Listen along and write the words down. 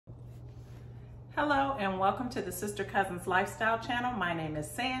Hello and welcome to the Sister Cousins Lifestyle channel. My name is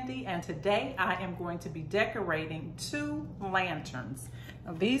Sandy and today I am going to be decorating 2 lanterns.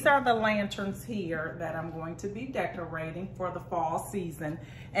 Now, these are the lanterns here that I'm going to be decorating for the fall season.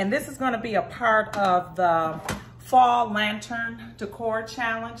 And this is going to be a part of the Fall Lantern Decor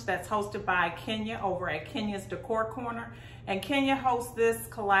Challenge that's hosted by Kenya over at Kenya's Decor Corner. And Kenya hosts this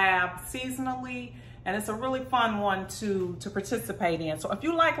collab seasonally. And it's a really fun one to participate in. So if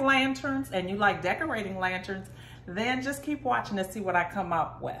you like lanterns and you like decorating lanterns, then just keep watching to see what I come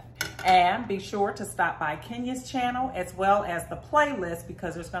up with. And be sure to stop by Kenya's channel as well as the playlist,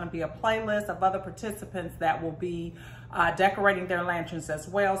 because there's going to be a playlist of other participants that will be decorating their lanterns as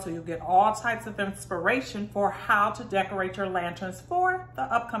well. So you'll get all types of inspiration for how to decorate your lanterns for the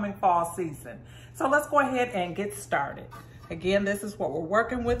upcoming fall season. So let's go ahead and get started. Again, this is what we're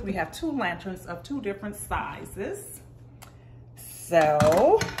working with. We have 2 lanterns of 2 different sizes.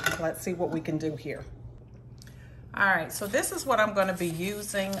 So let's see what we can do here. All right, so this is what I'm going to be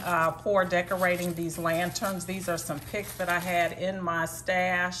using for decorating these lanterns. These are some picks that I had in my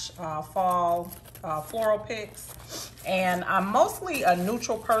stash, fall floral picks. And I'm mostly a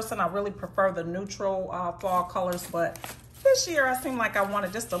neutral person. I really prefer the neutral fall colors, but this year, I seemed like I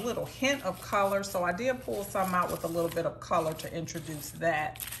wanted just a little hint of color, so I did pull some out with a little bit of color to introduce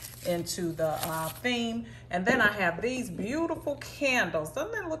that into the theme. And then I have these beautiful candles.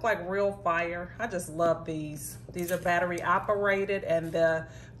 Doesn't that look like real fire? I just love these. These are battery operated and the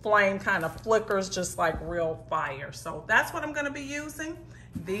flame kind of flickers just like real fire. So that's what I'm going to be using.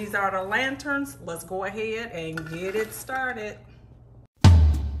 These are the lanterns. Let's go ahead and get it started.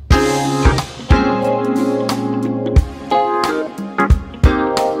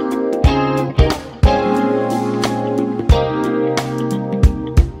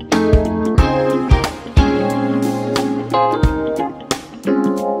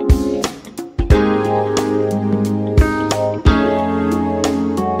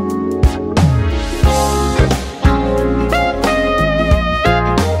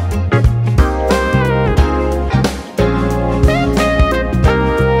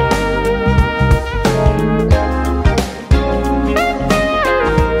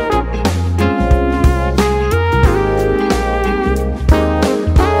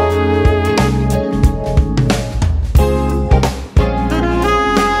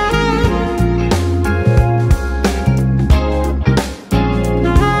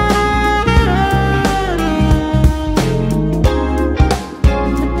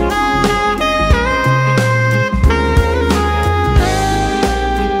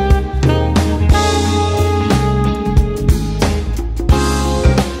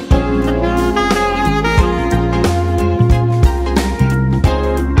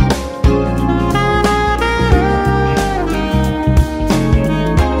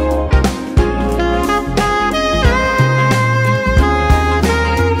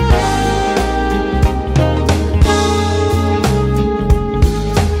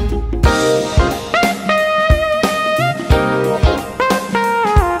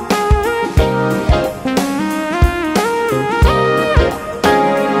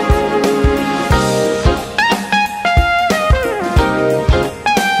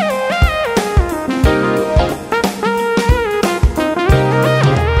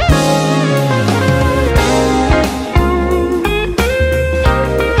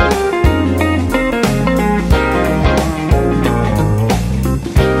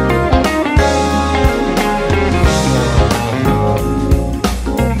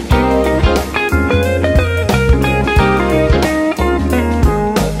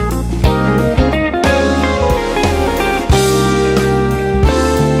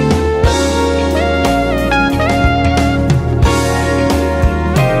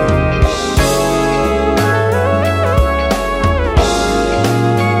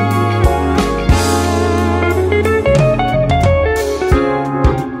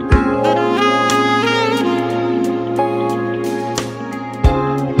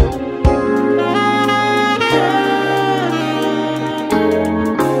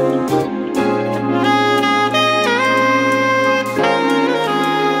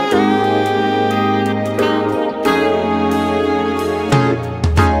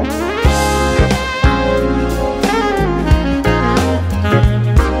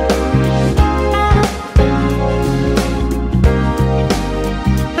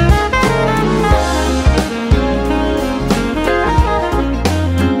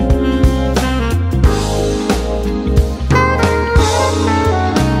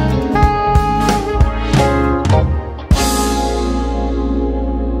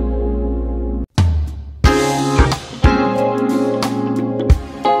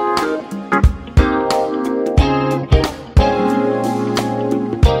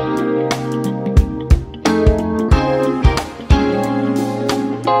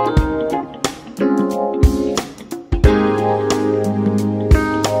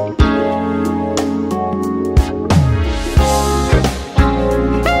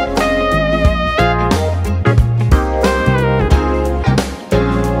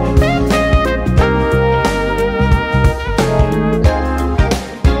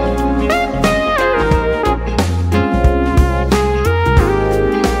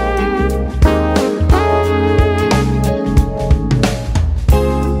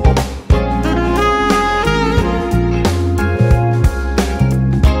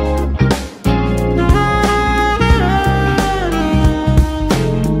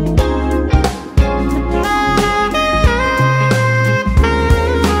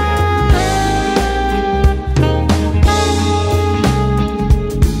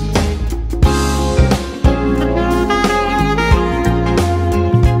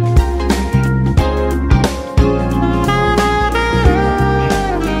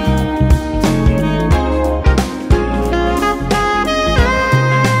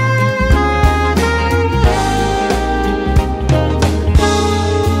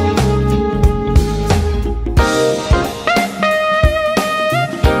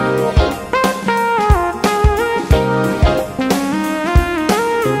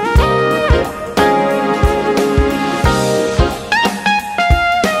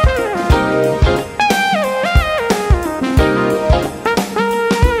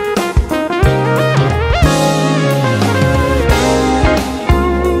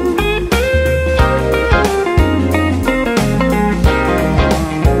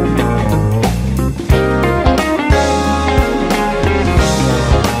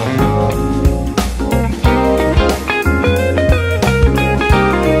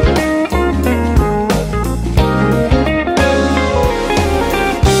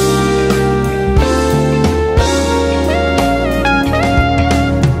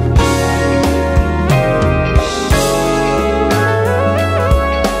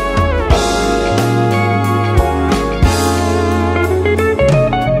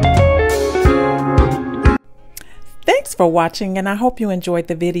 Thanks for watching, and I hope you enjoyed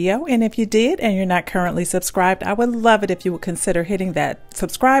the video. And if you did and you're not currently subscribed, I would love it if you would consider hitting that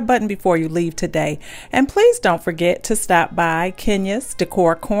subscribe button before you leave today. And please don't forget to stop by Kenya's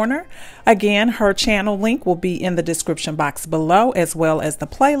Decor Corner. Again, her channel link will be in the description box below, as well as the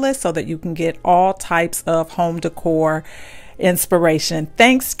playlist, so that you can get all types of home decor inspiration.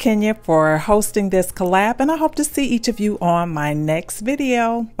 Thanks, Kenya, for hosting this collab, and I hope to see each of you on my next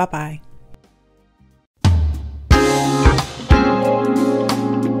video. Bye-bye.